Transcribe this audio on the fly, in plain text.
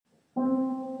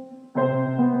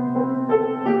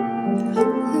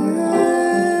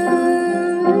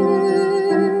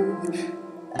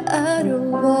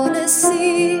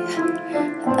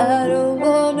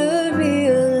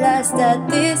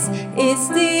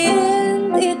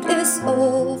is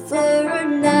over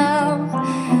now.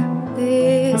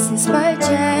 This is my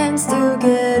chance to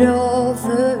get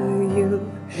over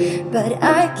you, but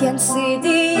I can't see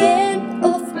the end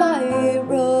of my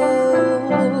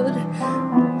road.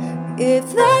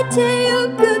 If I tell you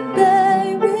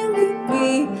goodbye, will it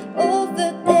be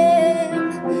over then?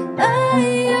 I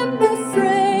am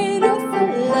afraid of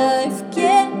what life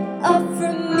can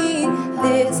offer me.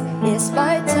 This is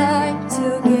my time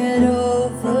to get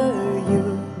over you,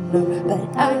 but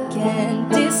I can't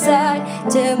decide.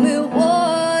 Tell me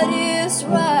what is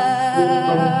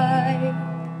right.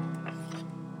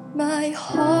 My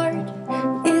heart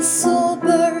is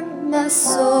sober, my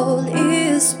soul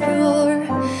is pure.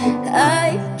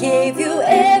 I gave you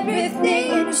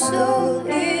everything and you stole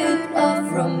it all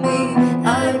from me.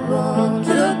 I won't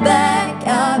look back,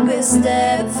 I will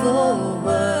step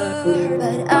forward,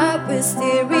 but I will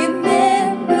still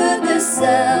remember the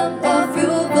sound of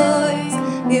your voice.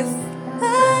 If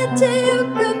I tell you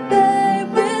goodbye,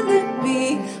 will it be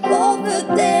over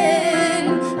then?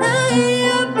 I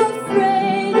am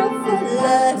afraid of what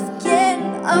life can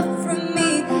offer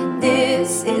me.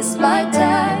 This is my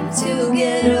time to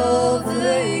get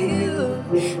over you,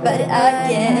 but I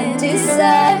can't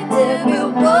decide. Tell me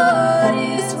what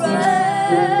is right.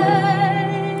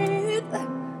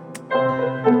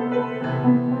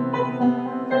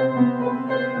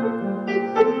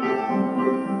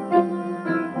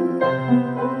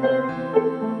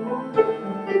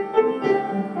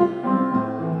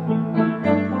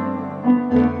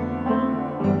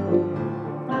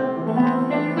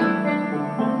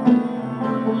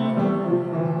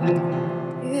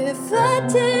 If I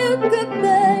tell you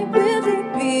goodbye, will it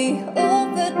be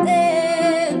over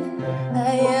then? I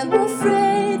am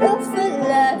afraid of what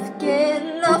life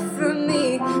can offer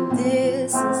me.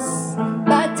 This is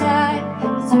my time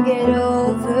to get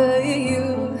over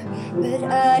you, but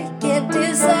I can't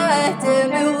decide. Tell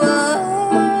me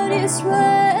what is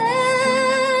right.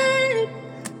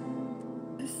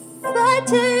 If I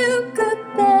tell you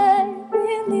goodbye,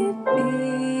 will it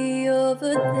be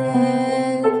over then?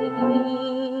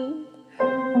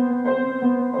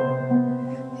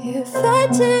 If I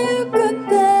tell